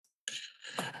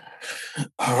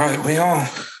All right, we on.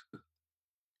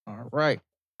 All right.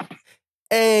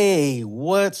 Hey,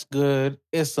 what's good?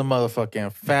 It's the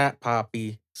motherfucking Fat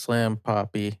Poppy, Slim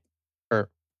Poppy. Or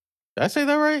did I say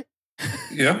that right?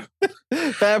 Yeah.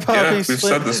 Fat Poppy, Yeah, we've Slim.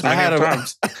 said this many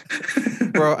times.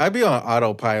 Bro, I be on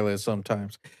autopilot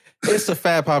sometimes. It's the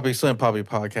Fat Poppy, Slim Poppy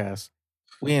podcast.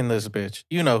 We in this bitch.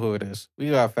 You know who it is. We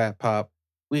got Fat Pop.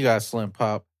 We got Slim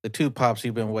Pop. The two pops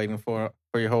you've been waiting for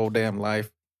your whole damn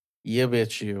life. Yeah,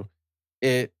 bitch, you.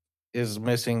 It is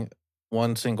missing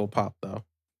one single pop, though.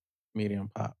 Medium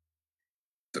pop.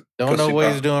 Don't know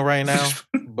what he's doing right now,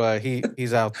 but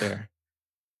he's out there.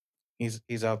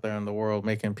 He's out there in the world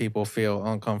making people feel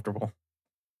uncomfortable.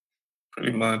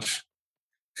 Pretty much.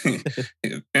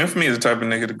 Infamy is the type of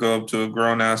nigga to go up to a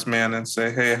grown ass man and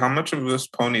say, "Hey, how much of this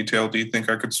ponytail do you think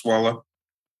I could swallow?"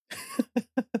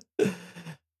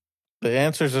 The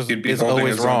answer is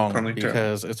always wrong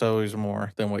because it's always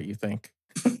more than what you think.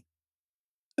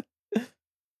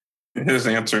 His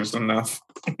answer is enough.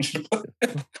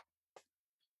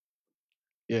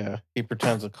 Yeah, he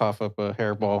pretends to cough up a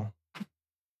hairball.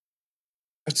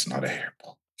 It's not a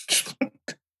hairball.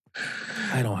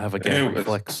 I don't have a gag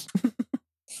reflex.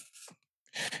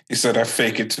 He said I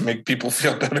fake it to make people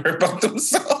feel better about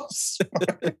themselves.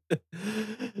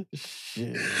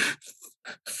 Shit.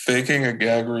 Faking a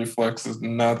gag reflex is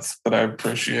nuts, but I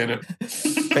appreciate it.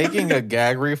 Faking a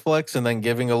gag reflex and then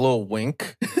giving a little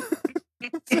wink.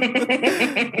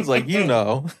 It's like, you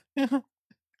know.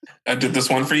 I did this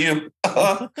one for you.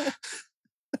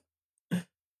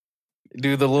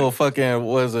 Do the little fucking,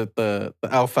 the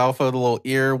alfalfa, the little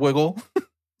ear wiggle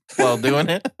while doing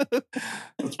it?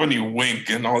 That's when you wink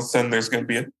and all of a sudden there's going to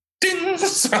be a ding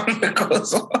sound that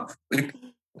goes off.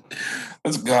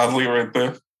 That's godly right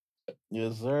there.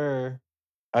 Yes, sir.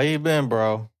 How you been,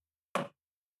 bro?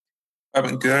 I've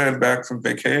been good. Back from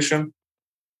vacation.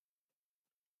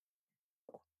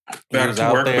 Back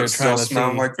to work, but still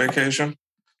smelling like vacation.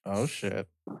 Oh, shit.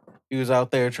 He was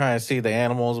out there trying to see the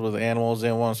animals, but the animals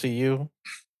didn't want to see you?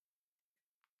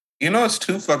 You know, it's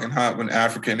too fucking hot when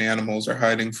African animals are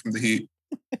hiding from the heat.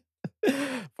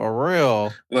 For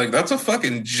real. Like, that's a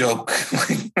fucking joke.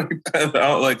 I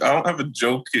don't have a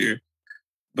joke here.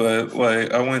 But,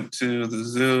 like, I went to the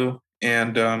zoo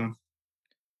and,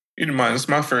 you don't mind, it's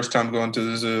my first time going to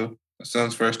the zoo. My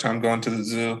son's first time going to the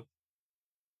zoo.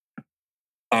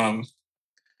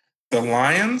 The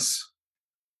lions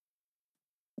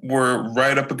were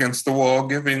right up against the wall,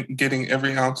 getting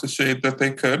every ounce of shade that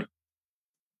they could.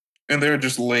 And they were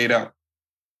just laid out.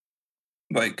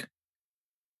 Like,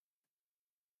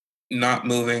 not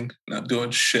moving, not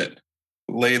doing shit.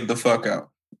 Laid the fuck out.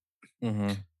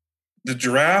 Mm-hmm. The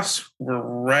giraffes were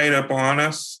right up on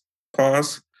us,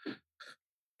 pause,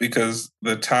 because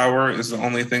the tower is the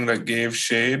only thing that gave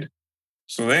shade.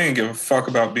 So they didn't give a fuck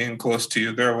about being close to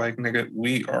you. They're like, nigga,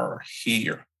 we are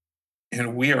here.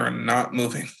 And we are not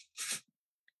moving.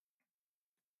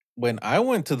 When I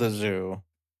went to the zoo,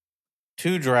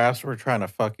 2 giraffes were trying to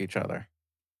fuck each other.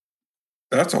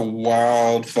 That's a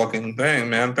wild fucking thing,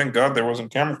 man. Thank God there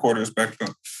wasn't camcorders back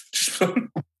then.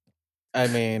 I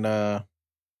mean, I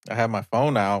had my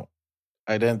phone out.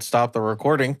 I didn't stop the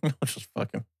recording, which was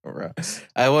fucking rough.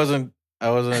 I wasn't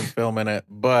filming it,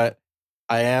 but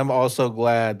I am also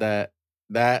glad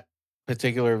that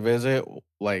particular visit,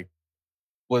 like,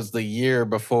 was the year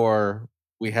before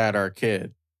we had our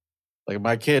kid. Like,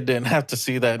 my kid didn't have to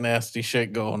see that nasty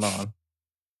shit going on.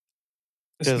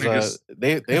 Because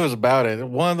they was about it.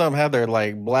 One of them had their,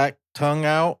 like, black tongue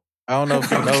out. I don't know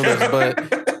if you know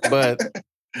this, but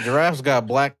giraffes got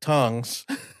black tongues.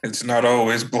 It's not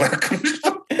always black.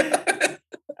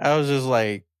 I was just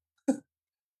like,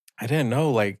 I didn't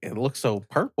know, like, it looks so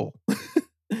purple.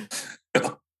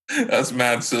 That's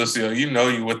mad socio. You know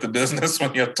you with the business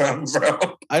when your tongue's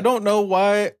out. I don't know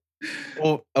why.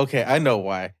 Well, okay, I know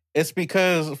why. It's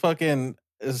because fucking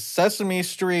Sesame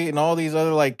Street and all these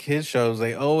other, like, kids shows,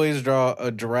 they always draw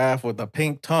a giraffe with a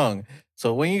pink tongue.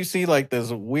 So when you see, like,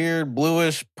 this weird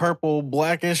bluish, purple,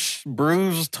 blackish,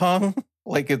 bruised tongue,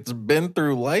 like it's been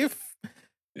through life.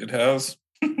 It has.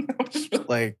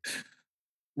 Like,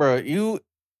 bro, you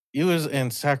was in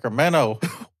Sacramento.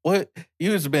 What?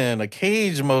 You was been in a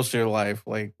cage most of your life.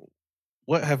 Like,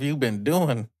 what have you been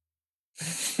doing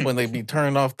when they be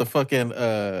turning off the fucking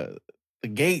the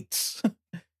gates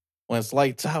when it's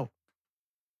lights out?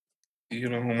 You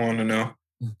don't want to know.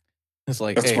 It's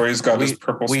like, that's where he's got his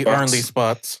purple spots. We earn these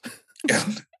spots.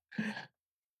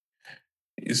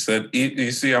 You said,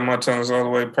 you see how my tongue's all the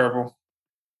way purple?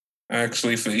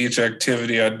 Actually, for each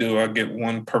activity I do, I get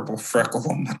one purple freckle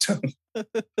on my tongue.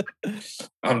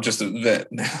 I'm just a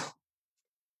vet now.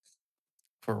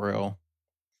 For real.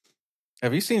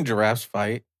 Have you seen giraffes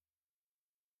fight?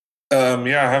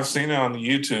 Yeah, I have seen it on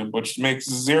YouTube, which makes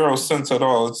zero sense at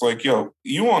all. It's like, yo,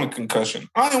 you want a concussion?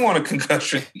 I want a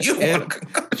concussion. You want a It for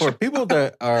concussion? people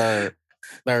that are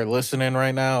listening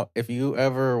right now, if you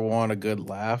ever want a good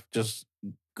laugh, just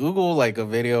Google like a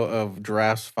video of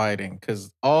giraffes fighting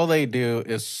because all they do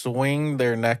is swing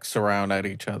their necks around at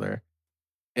each other.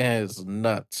 And it's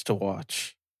nuts to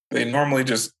watch. They normally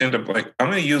just end up like, I'm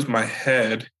going to use my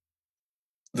head,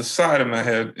 the side of my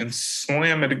head, and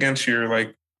slam it against your,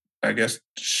 like, I guess,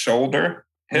 shoulder,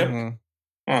 hip. Hmm.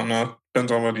 I don't know.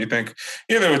 Depends on what you think.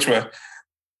 Either which way.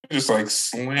 Just like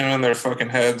slamming their fucking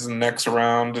heads and necks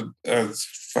around.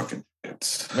 It's fucking,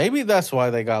 it's. Maybe that's why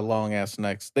they got long ass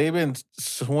necks. They've been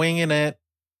swinging it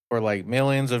for like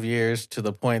millions of years to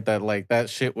the point that like that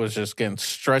shit was just getting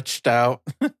stretched out.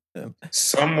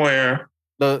 Somewhere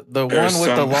The there's one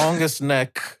with the some. longest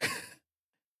neck,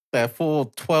 that full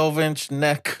 12-inch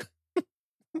neck,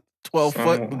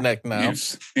 12-foot some neck now.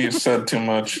 you've said too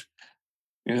much.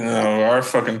 You know, our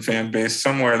fucking fan base,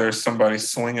 somewhere there's somebody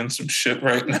swinging some shit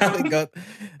right They now.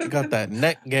 got that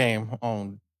neck game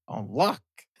on lock.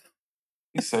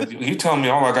 He said, you tell me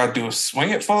all I got to do is swing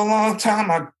it for a long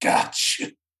time? I got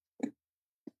you.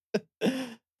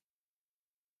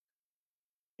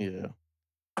 Yeah.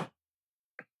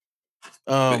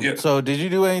 But yeah, So did you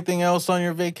do anything else on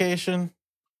your vacation?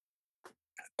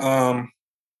 um,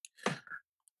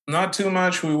 not too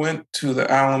much. We went to the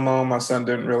Alamo. My son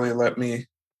didn't really let me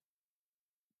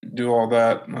do all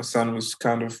that. My son was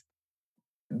kind of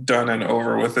done and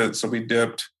over with it, so we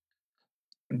dipped.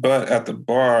 But at the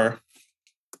bar,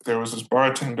 there was this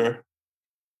bartender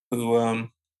who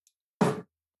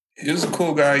he was a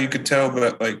cool guy. You could tell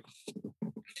that like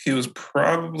he was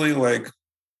probably like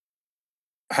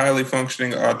highly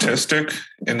functioning autistic,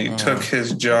 and he took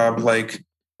his job like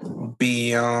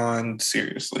beyond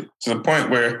seriously to the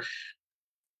point where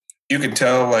you could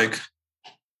tell like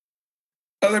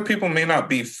other people may not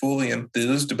be fully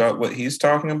enthused about what he's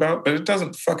talking about, but it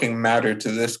doesn't fucking matter to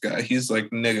this guy. He's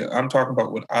like, nigga, I'm talking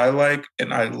about what I like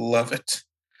and I love it.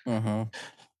 Mm-hmm.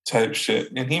 Type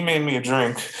shit. And he made me a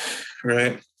drink,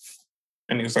 right?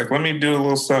 And he was like, let me do a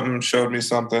little something, showed me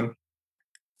something.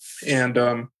 And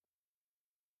it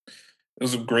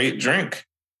was a great drink.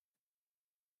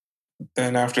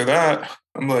 Then after that,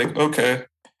 I'm like, okay,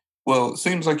 well, it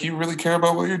seems like you really care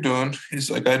about what you're doing. He's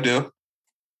like, I do.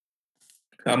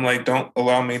 I'm like, don't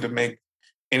allow me to make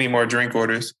any more drink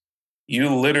orders.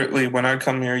 You literally, when I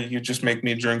come here, you just make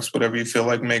me drinks, whatever you feel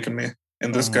like making me.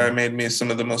 And this guy Mm-hmm. made me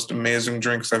some of the most amazing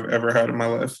drinks I've ever had in my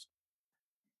life.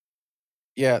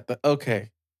 Yeah. Okay.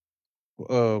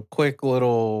 Quick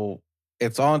little.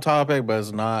 It's on topic, but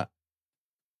it's not.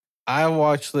 I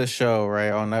watched this show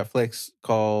right on Netflix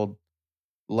called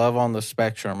Love on the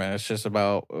Spectrum, and it's just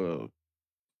about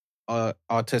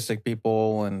autistic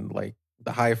people and like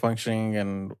the high functioning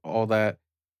and all that,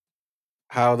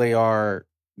 how they are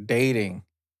dating.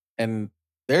 And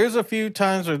there's a few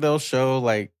times where they'll show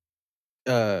like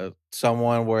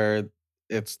someone where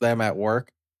it's them at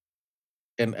work,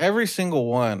 and every single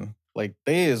one like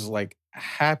they is like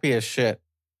happy as shit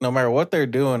no matter what they're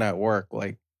doing at work.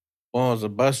 Like one was a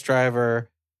bus driver,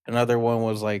 another one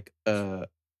was like a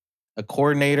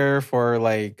coordinator for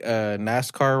like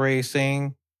NASCAR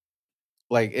racing.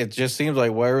 Like it just seems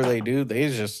like whatever they do, they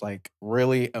just like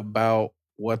really about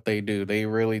what they do. They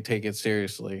really take it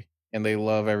seriously and they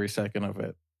love every second of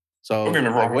it. Don't get So me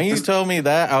like wrong. when you told me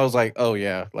that, I was like, oh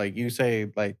yeah. Like you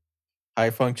say like high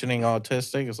functioning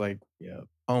autistic, it's like, yeah,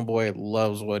 homeboy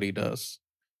loves what he does.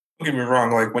 Don't get me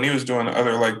wrong. Like when he was doing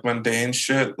other like mundane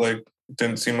shit, like it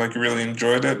didn't seem like he really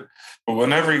enjoyed it. But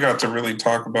whenever he got to really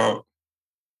talk about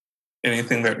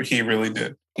anything that he really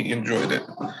did, he enjoyed it.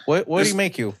 What do he This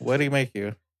make you? What do he make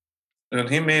you? and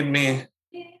he made me.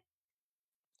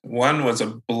 One was a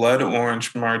blood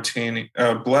orange martini,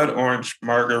 blood orange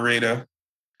margarita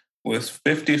with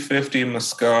 50-50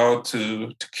 mezcal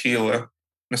to tequila.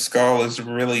 Mezcal is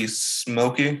really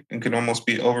smoky and can almost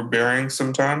be overbearing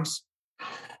sometimes.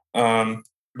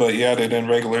 But he added in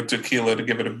regular tequila to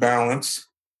give it a balance.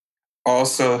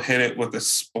 Also hit it with a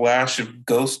splash of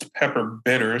ghost pepper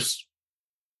bitters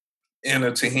and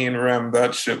a tahini rim.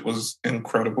 That shit was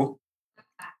incredible.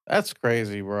 That's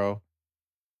crazy, bro.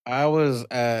 I was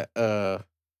at a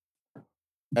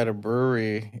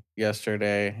brewery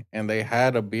yesterday and they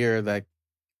had a beer that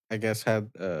I guess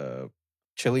had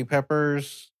chili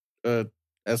peppers uh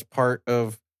as part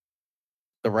of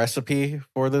the recipe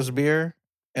for this beer.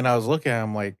 And I was looking at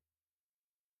him like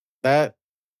that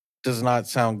does not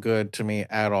sound good to me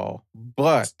at all.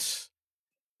 But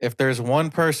if there's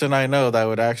one person I know that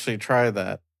would actually try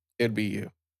that, it'd be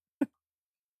you.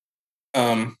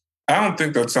 I don't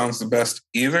think that sounds the best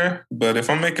either, but if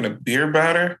I'm making a beer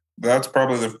batter, that's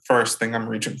probably the first thing I'm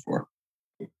reaching for.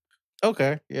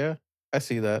 Okay, yeah, I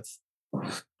see that.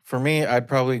 For me, I'd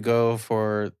probably go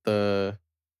for the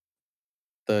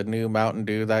new Mountain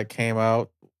Dew that came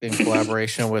out in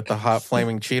collaboration with the Hot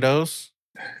Flaming Cheetos.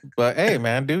 But hey,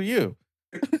 man, do you?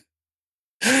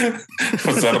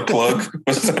 Was that a plug?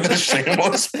 Was that a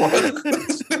shameless plug?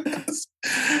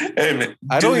 Hey man,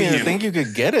 I do don't even you? think you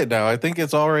could get it now. I think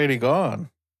it's already gone.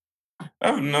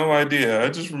 I have no idea. I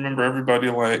just remember everybody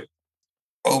like,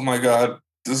 oh my god,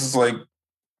 this is like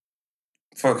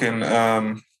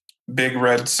fucking big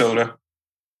red soda.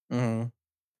 Hmm.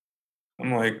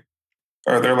 I'm like,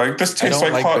 or they're like, this I tastes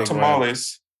don't like like hot Big Red.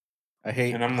 tamales. I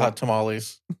hate And I'm like, hot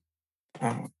tamales.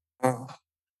 oh, oh,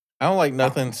 I don't like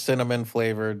nothing oh. cinnamon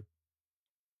flavored,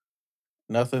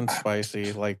 nothing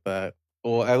spicy like that.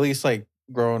 Well, at least like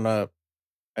growing up,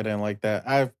 I didn't like that.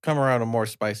 I've come around to more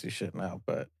spicy shit now,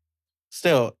 but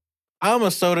still, I'm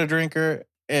a soda drinker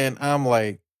and I'm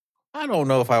like, I don't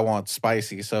know if I want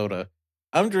spicy soda.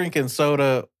 I'm drinking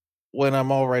soda when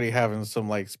I'm already having some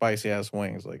like spicy ass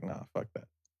wings. Like, nah, fuck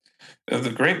that. The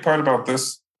great part about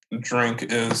this drink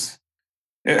is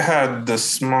it had the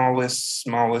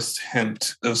smallest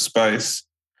hint of spice.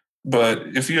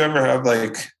 But if you ever have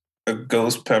like a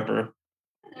ghost pepper,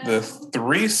 the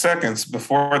 3 seconds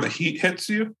before the heat hits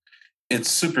you, it's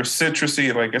super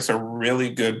citrusy. Like it's a really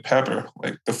good pepper.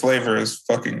 Like the flavor is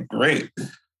fucking great,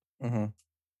 Hmm.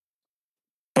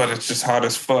 but it's just hot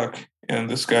as fuck. And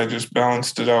this guy just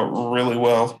balanced it out really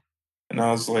well. And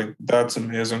I was like, that's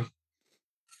amazing.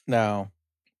 Now,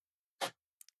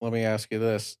 let me ask you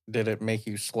this: did it make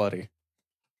you slutty?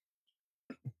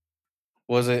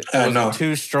 Was it No,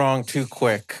 too strong, too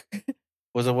quick?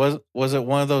 Was it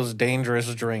one of those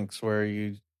dangerous drinks where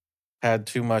you had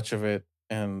too much of it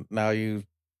and now you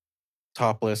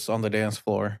topless on the dance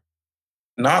floor?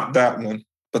 not that one,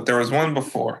 but there was one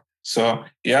before. So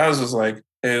Yaz was like,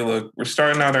 hey, look, we're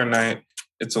starting out our night.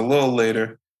 It's a little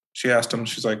later. She asked him,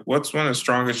 she's like, what's one of the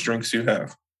strongest drinks you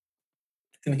have?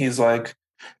 And he's like,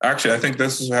 actually, I think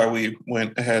this is how we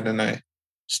went ahead and I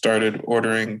started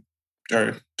ordering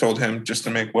or told him just to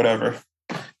make whatever.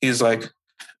 He's like,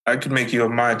 I could make you a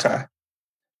Mai Tai.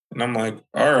 And I'm like,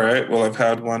 all right, well, I've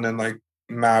had one in like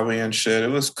Maui and shit.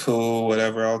 It was cool,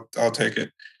 whatever. I'll take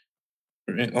it.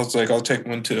 I was like, I'll take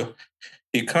one too.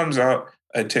 He comes out,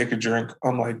 I take a drink.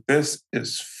 I'm like, this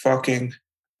is fucking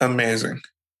amazing.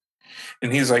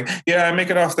 And he's like, yeah, I make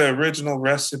it off the original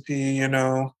recipe, you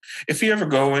know. If you ever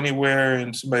go anywhere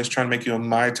and somebody's trying to make you a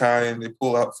Mai Tai and they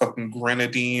pull out fucking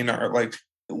grenadine or like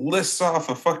lists off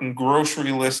a fucking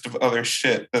grocery list of other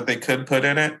shit that they could put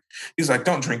in it, he's like,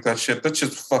 don't drink that shit. That's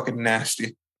just fucking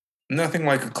nasty. Nothing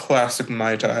like a classic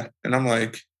Mai Tai. And I'm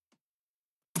like,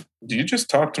 do you just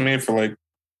talk to me for like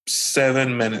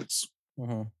 7 minutes?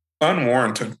 Hmm.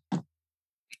 Unwarranted.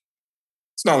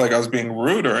 It's not like I was being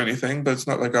rude or anything, but it's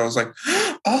not like I was like,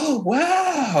 oh,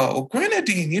 wow,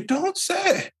 grenadine, you don't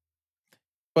say.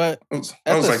 But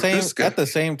I was like, this guy. at the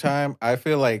same time, I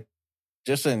feel like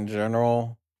just in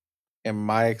general, in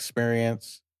my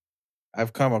experience,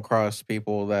 I've come across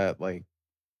people that like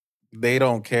they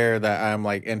don't care that I'm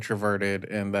like introverted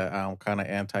and that I'm kind of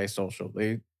antisocial.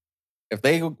 They if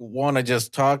they want to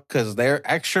just talk because they're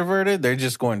extroverted, they're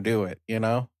just going to do it. You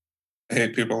know. I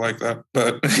hate people like that.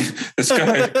 But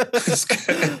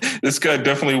this guy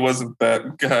definitely wasn't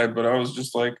that guy. But I was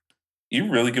just like,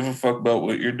 you really give a fuck about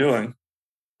what you're doing.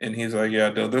 And he's like, yeah,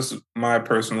 dude, this is my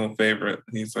personal favorite.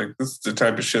 And he's like, this is the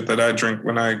type of shit that I drink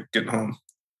when I get home.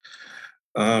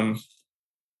 Um,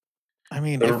 I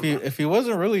mean, the, if he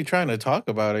wasn't really trying to talk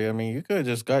about it, I mean, you could have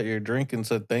just got your drink and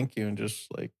said thank you and just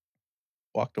like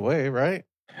walked away, right?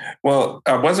 well,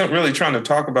 I wasn't really trying to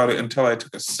talk about it until I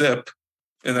took a sip.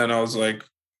 And then I was like,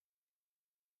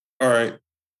 all right,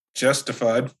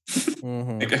 justified.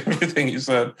 Hmm. Like everything you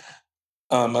said.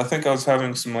 I think I was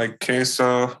having some like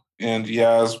queso and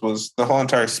Yaz was the whole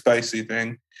entire spicy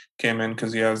thing came in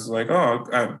because Yaz was like, oh,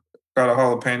 I got a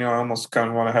jalapeno. I almost kind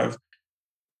of want to have,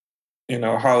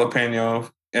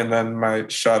 jalapeno and then my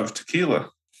shot of tequila.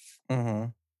 Hmm.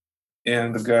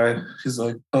 And the guy, he's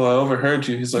like, oh, I overheard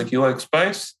you. He's like, you like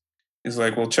spice? He's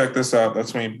like, well, check this out.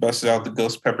 That's when he busted out the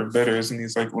ghost pepper bitters. And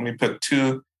he's like, let me put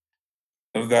two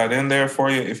of that in there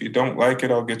for you. If you don't like it,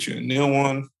 I'll get you a new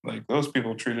one. Like those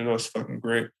people treated us fucking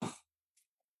great.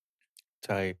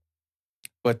 Tight.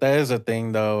 But that is a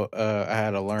thing, though. I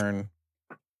had to learn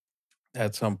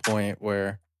at some point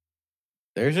where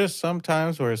there's just some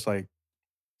times where it's like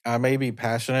I may be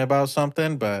passionate about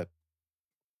something, but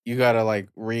you gotta like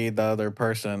read the other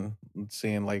person and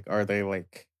seeing like are they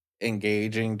like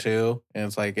engaging too. And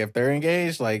it's like if they're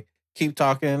engaged, like keep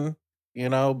talking,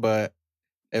 but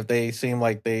if they seem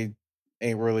like they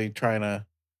ain't really trying to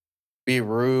be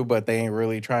rude, but they ain't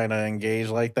really trying to engage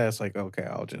like that, it's like, okay,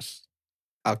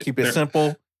 I'll keep it They're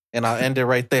simple and I'll end it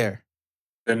right there.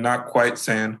 they're not quite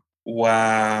saying,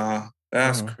 "Wow,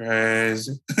 that's Hmm.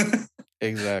 crazy."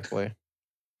 Exactly.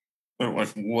 They're like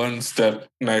one step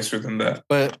nicer than that.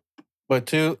 But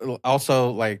too, also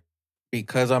like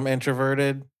because I'm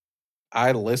introverted,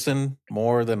 I listen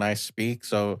more than I speak.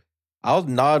 So I'll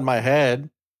nod my head.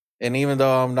 And even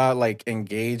though I'm not like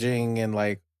engaging and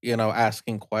like,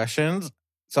 asking questions,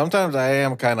 sometimes I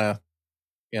am kind of,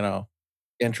 you know,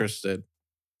 interested.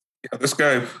 Yeah, this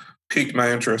guy piqued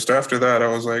my interest. After that, I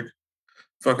was like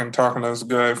fucking talking to this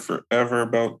guy forever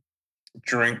about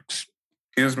drinks.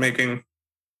 He was making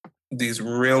these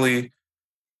really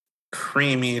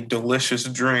creamy, delicious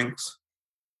drinks.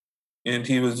 And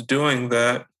he was doing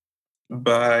that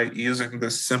by using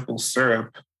this simple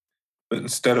syrup, but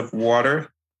instead of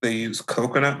water, they use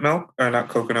coconut milk, or not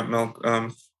coconut milk,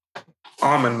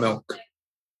 almond milk.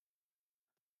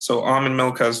 So almond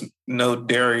milk has no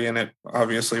dairy in it,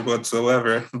 obviously,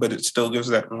 whatsoever, but it still gives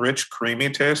that rich, creamy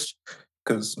taste.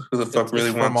 Because who the fuck It's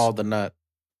really from wants all the nut.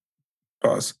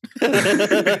 pause?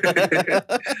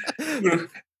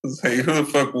 Hey, who the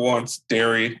fuck wants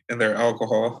dairy in their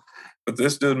alcohol? But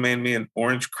this dude made me an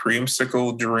orange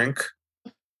creamsicle drink,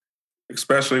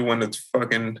 especially when it's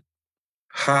fucking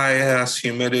high ass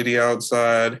humidity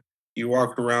outside. You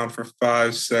walk around for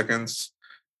 5 seconds,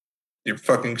 your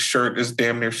fucking shirt is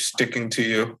damn near sticking to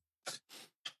you.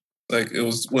 Like it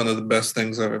was one of the best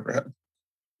things I've ever had.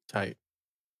 Tight.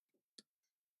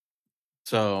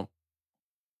 So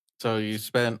so you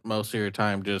spent most of your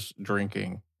time just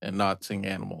drinking and not seeing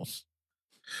animals.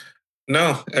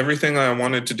 No, everything I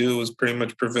wanted to do was pretty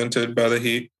much prevented by the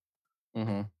heat.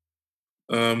 Hmm.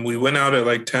 We went out at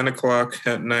like 10 o'clock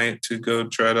at night to go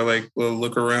try to like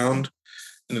look around,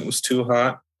 and it was too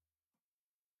hot.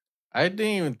 I didn't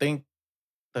even think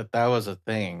that was a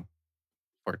thing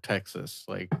for Texas.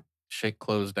 Like shit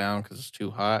closed down because it's too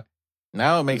hot.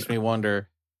 Now it makes me wonder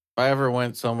if I ever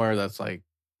went somewhere that's like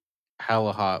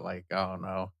hella hot, like I don't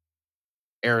know,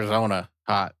 Arizona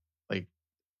hot. Like,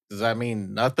 does that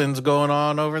mean nothing's going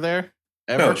on over there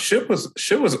No, ever? shit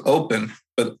was open,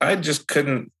 but I just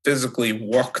couldn't physically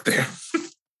walk there.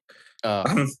 Uh,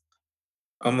 I'm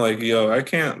I'm like, yo, I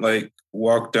can't like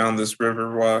walk down this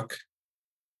river walk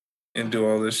and do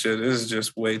all this shit. This is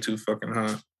just way too fucking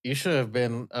hot. you should have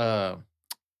been.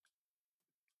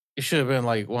 You should have been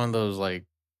like one of those like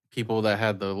people that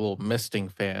had the little misting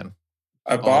fan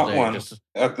I all bought day. one Just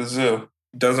at the zoo.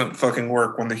 Doesn't fucking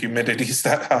work when the humidity's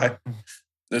that high.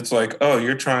 It's like, oh,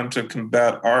 you're trying to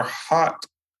combat our hot,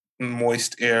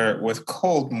 moist air with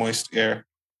cold, moist air.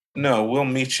 No, we'll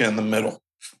meet you in the middle.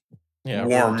 yeah, room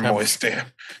Warm, temperature. moist air.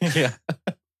 Yeah.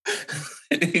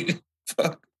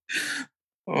 Fuck.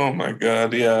 Oh my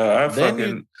god, yeah. Then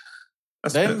you I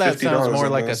then spent that sounds $50 more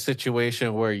on like a this.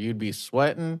 situation where you'd be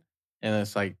sweating, and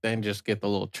it's like then just get the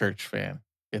little church fan,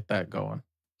 get that going.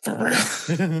 For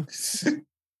real.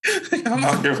 I'm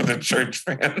out here with a church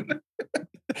fan.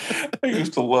 I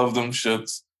used to love them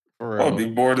shits. For I'd be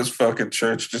real. bored as fuck at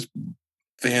church, just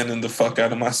fanning the fuck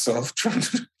out of myself.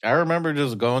 I remember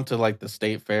just going to like the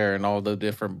state fair and all the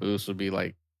different booths would be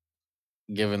like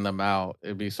giving them out.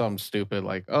 It'd be something stupid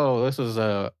like, "Oh, this is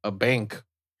a bank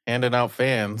handing out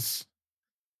fans."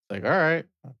 Like, all right,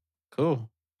 cool,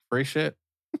 free shit.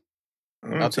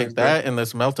 I'm gonna I'll take take that. that in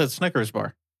this melted Snickers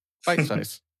bar, bite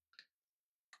size.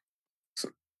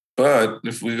 But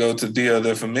if we go to Dia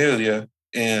de Familia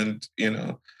and,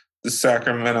 the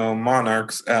Sacramento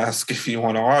Monarchs ask if you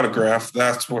want an autograph,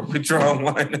 that's where we draw a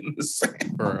line in the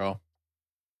sand. For real,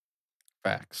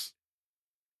 facts.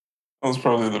 That was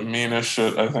probably the meanest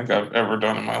shit I think I've ever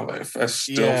done in my life. I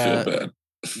still feel Yeah, bad.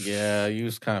 yeah, you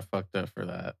was kind of fucked up for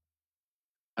that.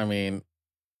 I mean,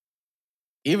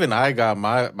 even I got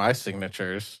my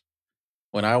signatures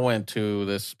when I went to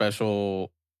this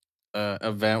special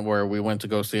event where we went to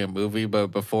go see a movie. But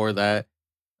before that,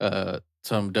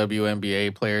 some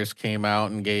WNBA players came out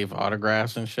and gave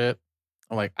autographs and shit.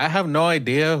 I'm like, I have no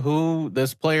idea who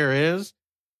this player is,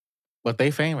 but they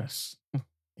famous.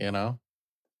 You know,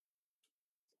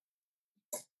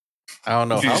 I don't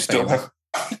know Do you how still famous.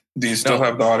 have do you still No,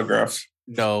 have the autographs?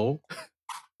 no.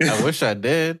 I wish I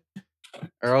did,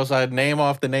 or else I'd name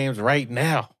off the names right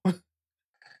now.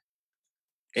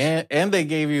 And they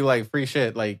gave you like free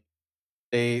shit. Like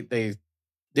they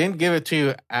didn't give it to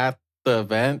you at the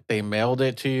event. They mailed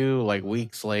it to you like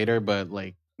weeks later, but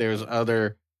like there's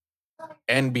other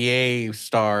NBA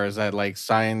stars that like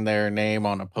sign their name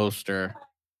on a poster,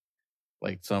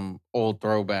 like some old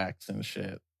throwbacks and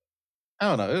shit. I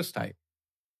don't know. It was tight.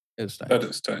 It was tight. That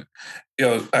is tight.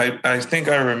 Yo, I think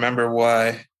I remember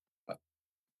why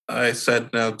I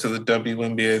said no to the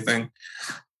WNBA thing.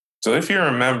 So if you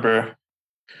remember,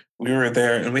 we were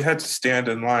there and we had to stand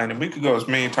in line and we could go as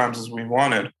many times as we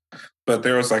wanted, but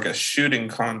there was like a shooting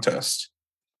contest.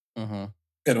 Mm-hmm.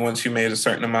 And once you made a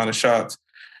certain amount of shots,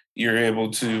 you're able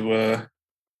to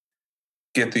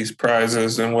get these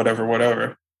prizes and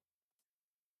whatever.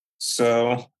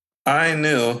 So I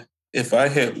knew if I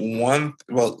hit one,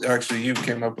 well, actually, you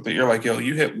came up with it. You're like, yo,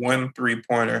 you hit one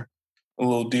 3-pointer a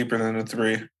little deeper than a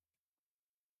three,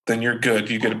 then you're good.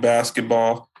 You get a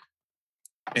basketball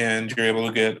and you're able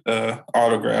to get an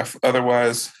autograph.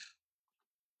 Otherwise,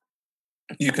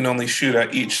 you can only shoot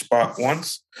at each spot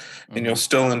once, and you'll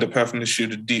still end up having to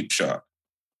shoot a deep shot.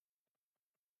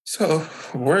 So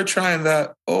we're trying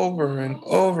that over and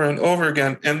over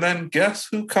again. And then guess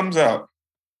who comes out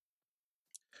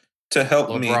to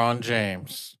help me? LeBron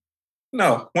James.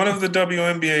 No, one of the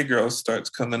WNBA girls starts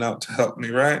coming out to help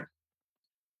me, right?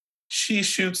 She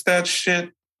shoots that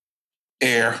shit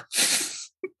air.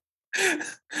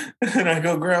 And I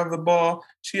go grab the ball.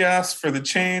 She asks for the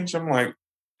change. I'm like,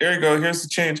 there you go. Here's the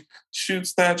change.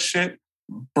 Shoots that shit.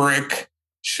 Brick.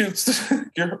 Shoots,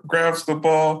 grabs the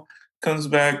ball, comes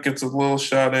back, gets a little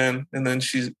shot in, and then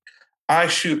I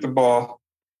shoot the ball.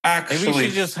 Actually,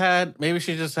 maybe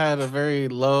she just had a very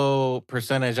low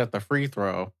percentage at the free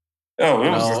throw. Oh, it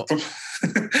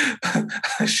was.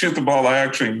 I shoot the ball. I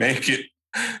actually make it.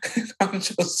 I'm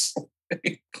just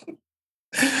like,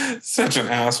 such an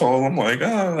asshole. I'm like,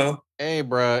 oh. Hey,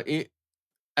 bro.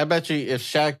 I bet you if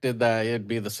Shaq did that, it'd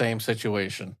be the same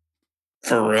situation.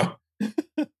 For real.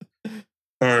 All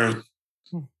right.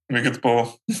 Let me get the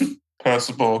ball. Pass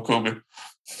the ball, Kobe.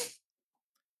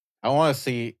 I want to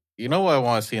see, you know what I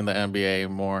want to see in the NBA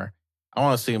more? I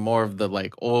want to see more of the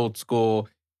like old school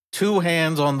 2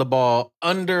 hands on the ball,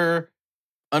 under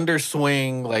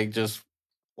swing, like just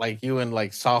like you in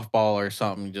like softball or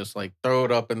something, just like throw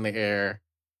it up in the air.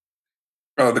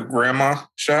 Oh, the grandma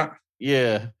shot?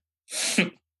 Yeah.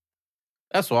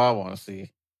 That's what I want to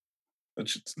see.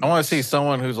 I want to see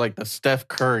someone who's like the Steph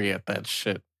Curry at that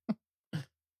shit.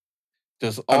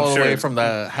 Just all the way from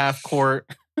the half court,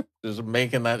 just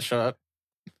making that shot.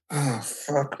 Oh,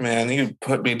 fuck, man. You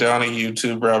put me down a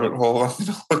YouTube rabbit hole. I'm going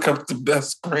to look up the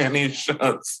best granny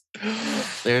shots.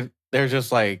 They're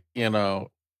just like, going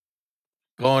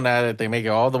at it. They make it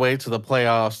all the way to the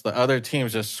playoffs. The other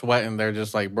team's just sweating. They're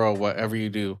just like, bro, whatever you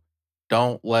do,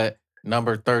 don't let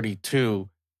number 32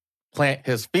 plant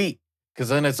his feet, because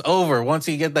then it's over. Once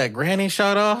you get that granny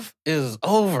shot off, it is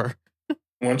over.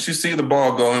 Once you see the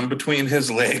ball go in between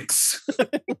his legs,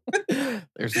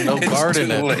 there's no guard in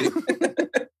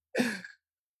it.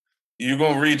 You're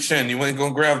going to reach in. You ain't going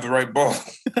to grab the right ball.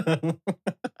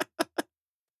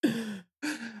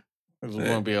 There's going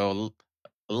to be a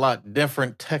lot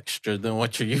different texture than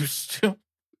what you're used to.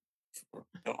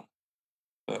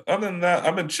 Other than that,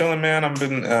 I've been chilling, man. I've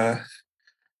been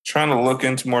trying to look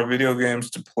into more video games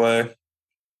to play.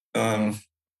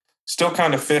 Still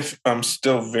kind of I'm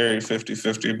still very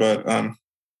 50-50, but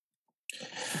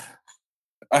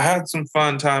I had some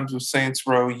fun times with Saints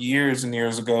Row years and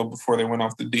years ago before they went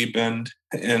off the deep end.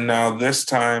 And now this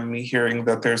time, me hearing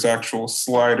that there's actual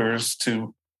sliders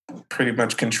to pretty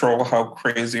much control how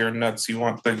crazy or nuts you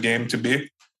want the game to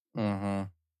be. Mm-hmm.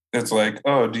 It's like,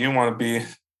 oh, do you want to be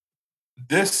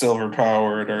this silver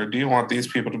powered, or do you want these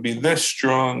people to be this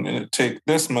strong and it take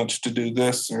this much to do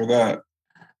this or that?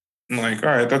 I'm like, all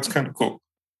right, that's kind of cool.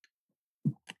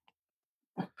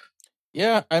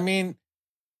 Yeah, I mean,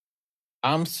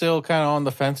 I'm still kind of on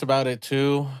the fence about it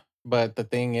too. But the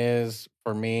thing is,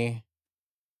 for me,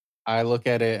 I look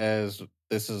at it as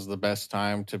this is the best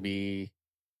time to be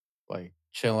like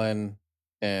chilling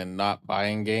and not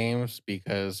buying games,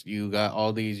 because you got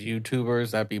all these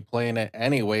YouTubers that be playing it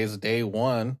anyways day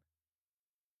one.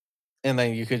 And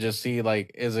then you could just see,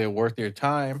 like, is it worth your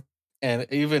time? And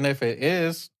even if it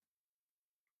is,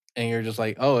 and you're just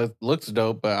like, oh, it looks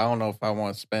dope, but I don't know if I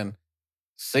want to spend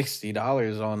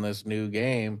 $60 on this new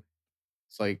game.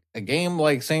 It's like a game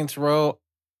like Saints Row,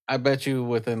 I bet you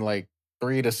within like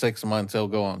 3 to 6 months it'll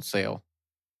go on sale,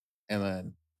 and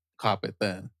then cop it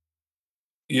then.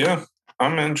 Yeah,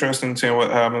 I'm interested in seeing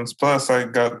what happens. Plus, I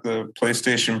got the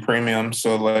PlayStation Premium,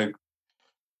 so like,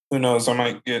 who knows? I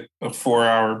might get a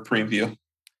 4-hour preview.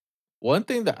 One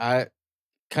thing that I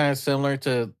kind of similar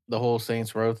to the whole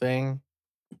Saints Row thing,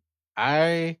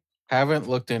 I haven't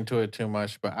looked into it too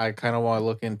much, but I kind of want to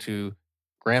look into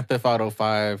Grand Theft Auto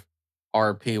 5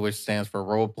 RP, which stands for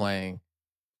role playing.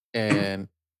 And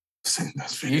Seen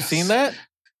those videos. you seen that?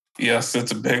 Yes,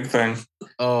 it's a big thing.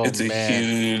 Oh, it's a man.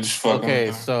 huge fucking Okay,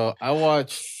 thing. so I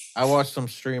watched some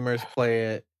streamers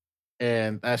play it,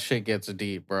 and that shit gets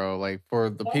deep, bro. Like for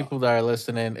the people that are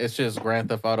listening, it's just Grand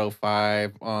Theft Auto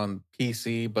 5 on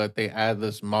PC, but they add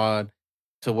this mod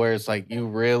to where it's like you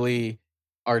really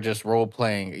are just role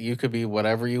playing. You could be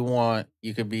whatever you want.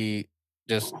 You could be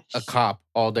just a cop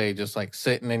all day, just like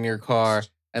sitting in your car,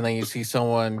 and then you see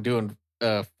someone doing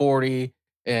 40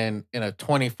 in a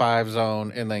 25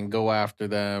 zone, and then go after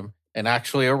them and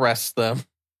actually arrest them,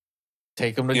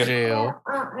 take them to jail.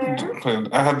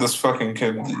 I had this fucking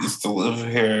kid that used to live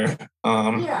here.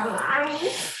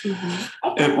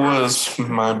 It was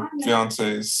my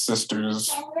fiance's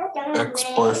sister's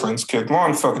ex-boyfriend's kid.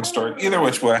 Long fucking story. Either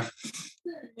which way.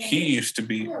 He used to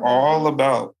be all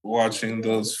about watching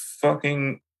those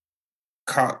fucking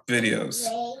cop videos.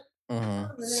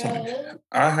 So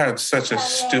I had such a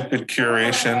stupid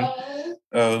curation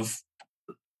of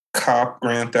cop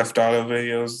Grand Theft Auto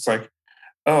videos. It's like,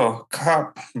 oh,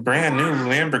 cop, brand new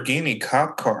Lamborghini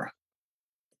cop car.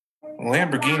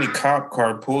 Lamborghini cop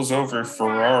car pulls over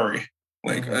Ferrari.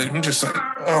 Like, I'm just like,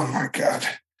 oh my God.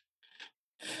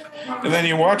 And then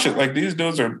you watch it, like these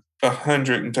dudes are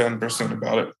 110%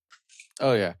 about it.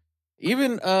 Oh yeah.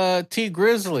 Even T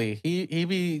Grizzly, he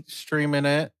be streaming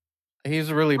it.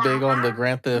 He's really big on the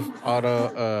Grand Theft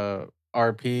Auto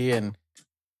RP, and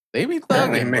they be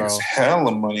thugging, he makes bro.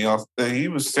 hella money off. He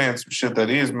was saying some shit that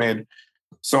he has made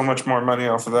so much more money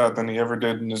off of that than he ever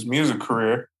did in his music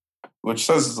career, which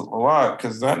says a lot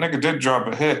because that nigga did drop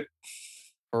a hit.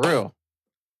 For real.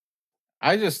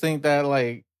 I just think that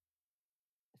like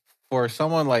for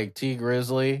someone like T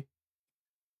Grizzly,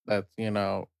 that's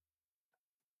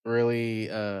really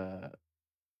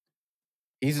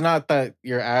he's not that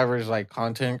your average like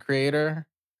content creator.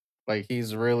 Like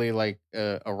he's really like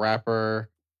a rapper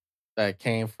that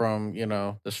came from,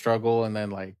 the struggle, and then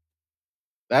like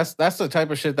that's the type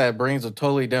of shit that brings a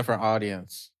totally different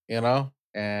audience,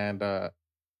 And I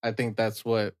think that's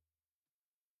what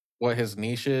his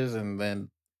niche is, and then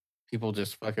people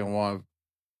just fucking want to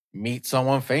meet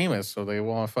someone famous, so they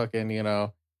want to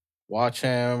fucking, watch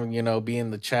him, be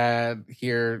in the chat,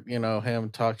 hear, him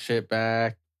talk shit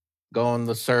back, go on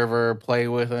the server, play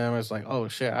with him. It's like, oh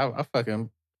shit, I fucking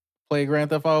play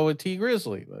Grand Theft Auto with T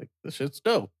Grizzly. Like, this shit's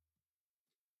dope.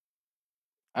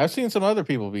 I've seen some other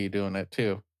people be doing it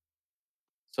too.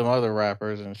 Some other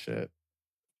rappers and shit.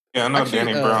 Yeah, I know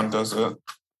Danny Brown does it.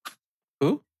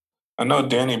 Who? I know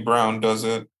Danny Brown does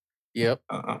it. Yep.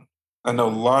 I know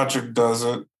Logic does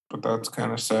it, but that's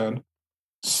kind of sad.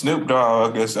 Snoop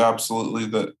Dogg is absolutely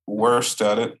the worst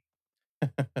at it.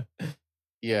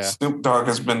 Yeah. Snoop Dogg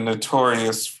has been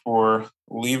notorious for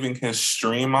leaving his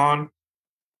stream on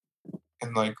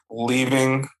and like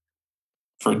leaving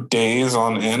for days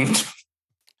on end.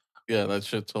 Yeah, that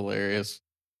shit's hilarious.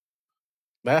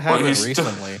 That happened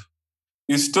recently.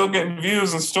 He's still getting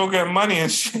views and still getting money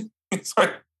and shit. It's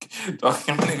like, dog,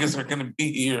 niggas are gonna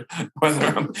be here. Whether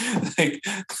I'm like,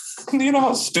 you know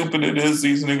how stupid it is?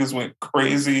 These niggas went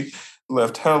crazy,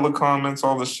 left hella comments,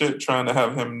 all the shit, trying to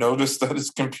have him notice that his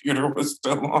computer was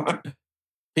still on.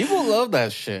 People love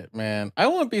that shit, man. I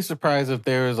wouldn't be surprised if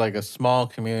there was like a small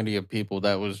community of people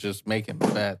that was just making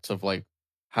bets of like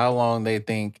how long they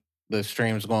think the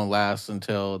stream's gonna last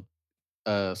until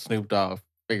Snoop Dogg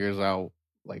figures out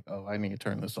like, oh, I need to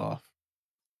turn this off.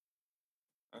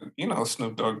 You know,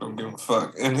 Snoop Dogg don't give a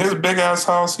fuck. In his big ass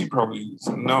house, he probably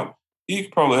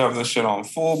have this shit on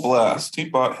full blast. He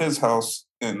bought his house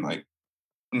in like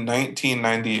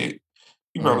 1998.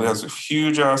 He probably has a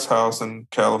huge ass house in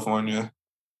California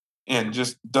and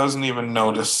just doesn't even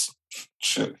notice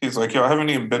shit. He's like, yo, I haven't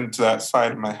even been to that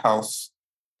side of my house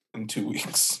in 2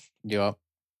 weeks. Yep.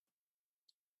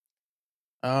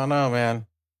 I don't know, man.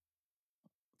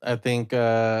 I think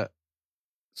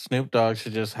Snoop Dogg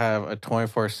should just have a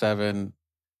 24/7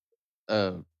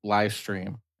 live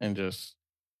stream, and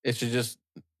it should just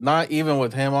not even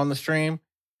with him on the stream,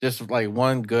 just like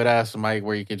one good ass mic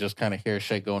where you could just kind of hear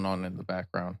shit going on in the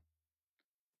background.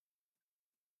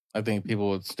 I think people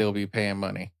would still be paying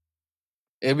money.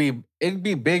 It'd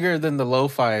be bigger than the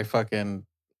lo-fi fucking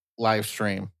live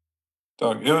stream.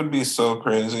 Dog, it would be so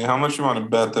crazy. How much you want to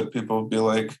bet that people would be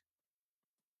like,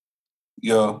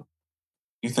 yo,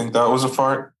 you think that was a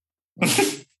fart?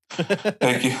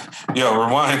 Thank you. Yo,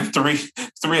 rewind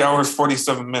 3 hours,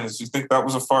 47 minutes. You think that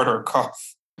was a fart or a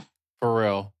cough? For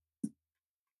real.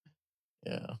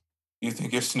 Yeah. You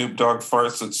think if Snoop Dogg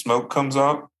farts that smoke comes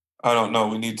out? I don't know.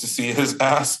 We need to see his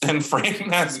ass in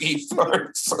frame as he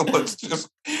farts. So let's just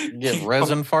Get keep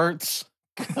resin farts.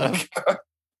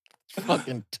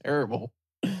 Fucking terrible.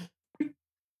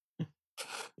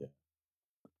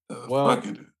 Well, fuck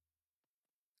it.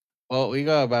 well, we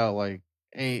got about like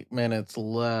 8 minutes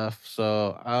left,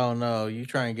 so I don't know. You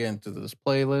try and get into this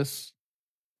playlist.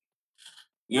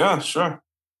 Yeah, sure.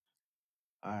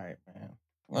 All right, man.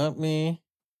 Let me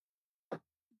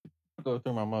go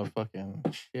through my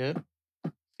motherfucking shit.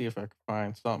 See if I can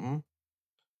find something.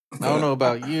 I don't know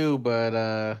about you,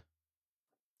 but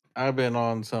I've been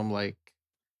on some like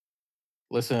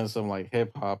listening to some like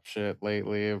hip hop shit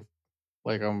lately.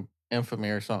 Like I'm Infamy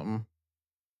or something.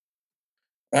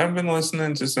 I've been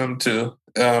listening to some too.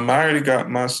 I already got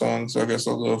my song, so I guess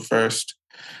I'll go first.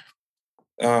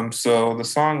 So the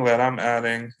song that I'm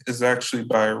adding is actually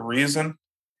by Reason,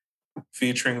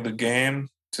 featuring The Game.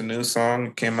 It's a new song.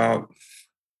 It came out,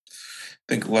 I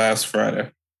think, last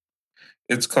Friday.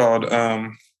 It's called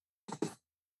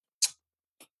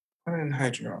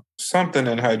something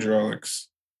in hydraulics,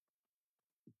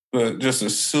 but just a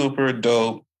super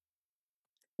dope,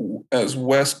 as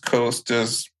West Coast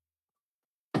as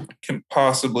can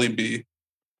possibly be.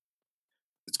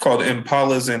 It's called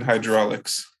Impalas in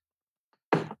Hydraulics.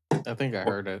 I think I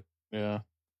heard it. Yeah.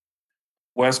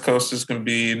 West Coasters can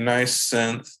be nice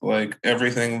synth, like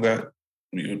everything that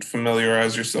you'd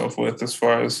familiarize yourself with as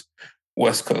far as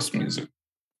West Coast music.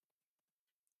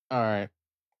 All right.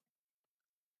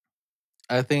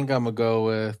 I think I'm gonna go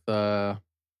with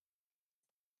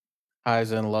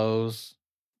Highs and Lows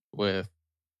with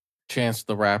Chance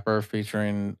the Rapper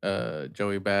featuring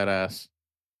Joey Badass.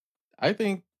 I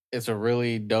think it's a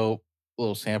really dope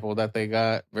little sample that they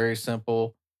got. Very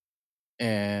simple.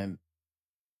 And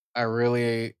I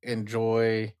really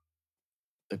enjoy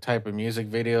the type of music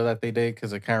video that they did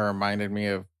because it kind of reminded me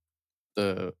of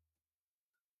the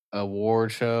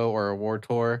award show or award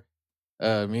tour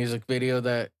music video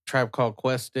that Tribe Called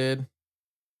Quest did.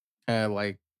 Kind of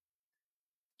like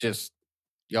just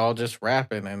y'all just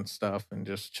rapping and stuff and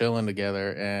just chilling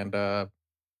together. And the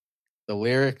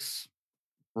lyrics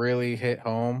really hit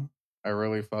home. I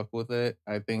really fuck with it.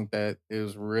 I think that it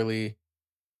was really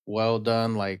well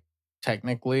done, like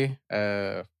technically,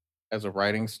 as a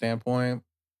writing standpoint.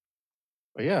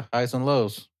 But yeah, Highs and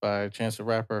Lows by Chance the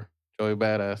Rapper, Joey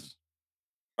Badass.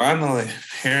 Finally,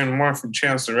 hearing more from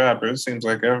Chance the Rapper. It seems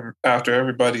like after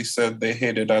everybody said they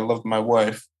hated I Love My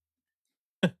Wife.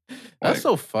 That's Like,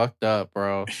 so fucked up,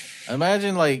 bro.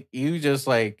 Imagine like you just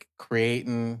like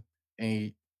creating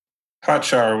a Hot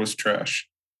Shower was trash.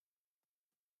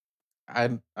 I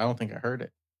don't think I heard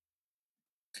it.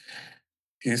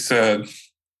 He said,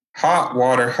 hot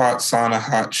water, hot sauna,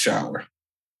 hot shower.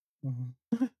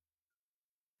 Mm-hmm.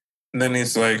 And then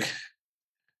he's like,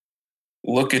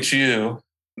 look at you.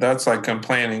 That's like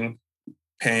complaining,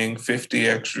 paying 50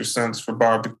 extra cents for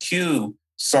barbecue,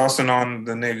 saucing on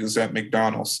the niggas at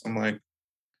McDonald's. I'm like,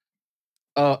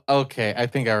 Oh, okay. I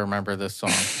think I remember this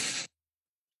song.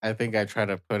 I think I try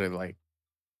to put it like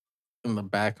in the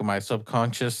back of my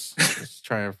subconscious, just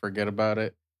trying to forget about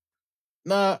it.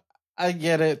 No, I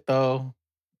get it though.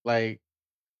 Like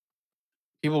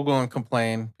people going to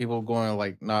complain, people going to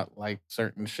like not like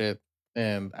certain shit,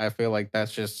 and I feel like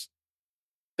that's just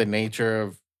the nature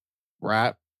of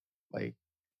rap. Like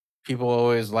people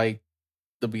always like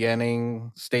the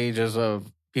beginning stages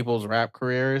of people's rap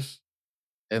careers,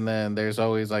 and then there's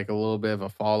always like a little bit of a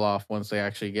fall off once they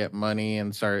actually get money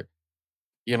and start,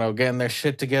 getting their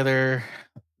shit together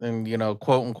and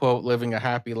quote unquote living a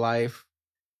happy life.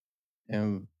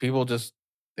 And people just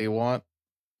they want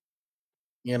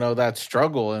that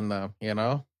struggle in them.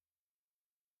 yeah,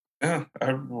 I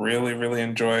really, really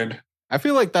enjoyed. I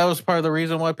feel like that was part of the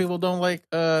reason why people don't like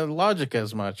Logic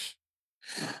as much.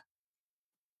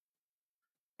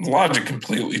 Logic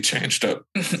completely changed up.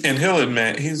 And he'll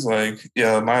admit, he's like,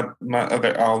 yeah, my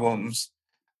other albums,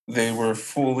 they were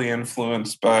fully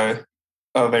influenced by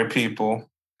other people.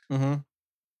 Mm-hmm.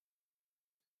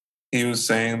 He was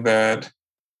saying that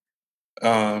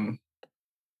um,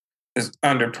 his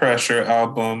Under Pressure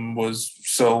album was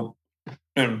so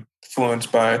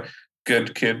influenced by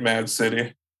Good Kid, Mad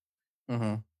City.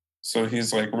 Mm-hmm. So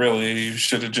he's like, really, you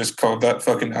should have just called that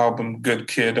fucking album Good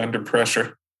Kid Under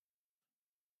Pressure.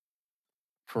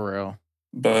 For real.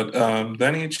 But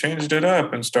then he changed it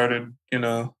up and started,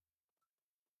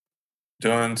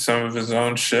 doing some of his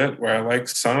own shit where I like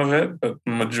some of it, but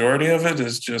the majority of it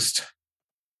is just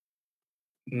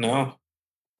no.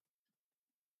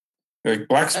 Like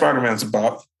Black Spider-Man's a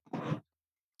bop.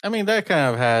 I mean, that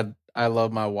kind of had I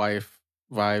Love My Wife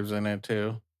vibes in it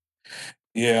too.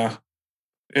 Yeah,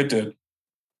 it did.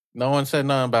 No one said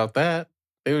nothing about that.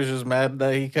 They was just mad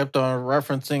that he kept on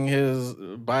referencing his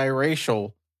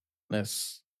biracialness.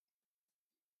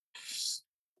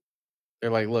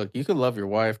 They're like, look, you could love your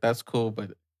wife, that's cool,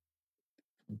 but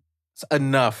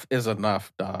enough is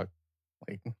enough, dog.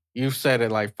 Like you've said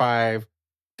it like 5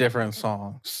 different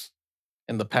songs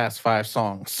in the past 5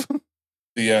 songs.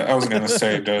 Yeah, I was gonna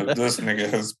say, dude, this nigga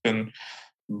has been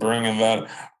bringing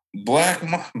that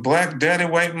black daddy,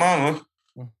 white mama.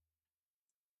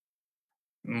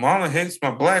 Mama hates my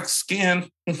black skin,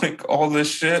 like all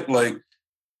this shit, like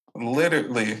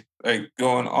literally, like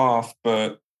going off.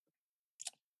 But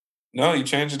no, he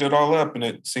changed it all up, and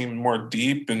it seemed more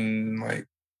deep and like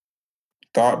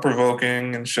thought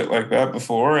provoking and shit like that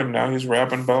before. And now he's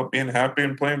rapping about being happy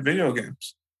and playing video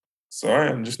games. Sorry,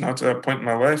 I'm just not to that point in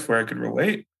my life where I could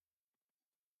relate.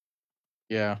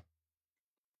 Yeah.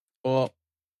 Well,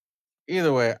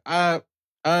 either way, I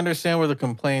understand where the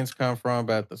complaints come from,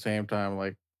 but at the same time,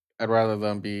 like I'd rather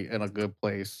them be in a good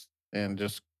place and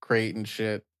just creating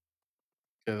shit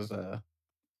because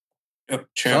Yep.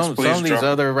 Chance, some please of these drop.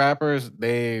 other rappers,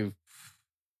 they've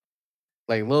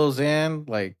like Lil Xan,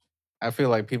 like I feel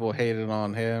like people hated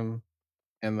on him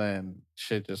and then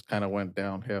shit just kind of went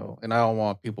downhill. And I don't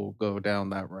want people to go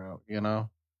down that route, you know?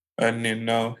 I didn't even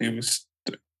know he was.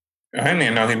 I didn't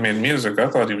even know he made music. I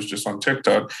thought he was just on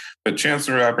TikTok. But Chance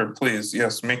the Rapper, please,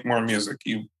 yes, make more music.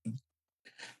 You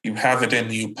have it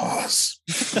in you. Pause.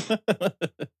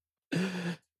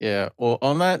 Yeah. Well,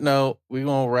 on that note, we're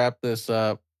gonna wrap this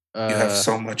up. You have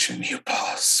so much in you.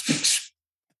 Pause.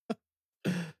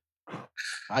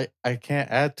 I can't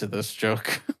add to this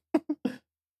joke.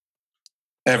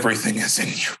 Everything is in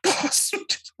you. Pause.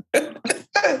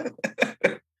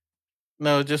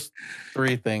 No, just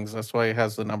 3 things. That's why he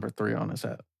has the number 3 on his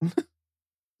head.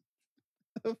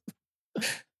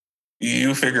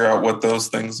 You figure out what those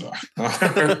things are.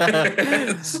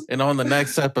 And on the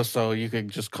next episode, you could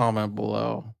just comment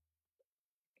below.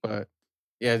 But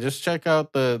yeah, just check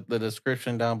out the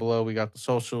description down below. We got the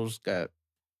socials, got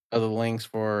other links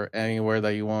for anywhere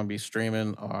that you want to be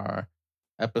streaming our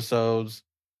episodes.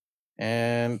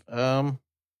 And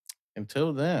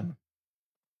until then,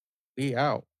 be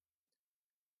out.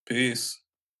 Peace.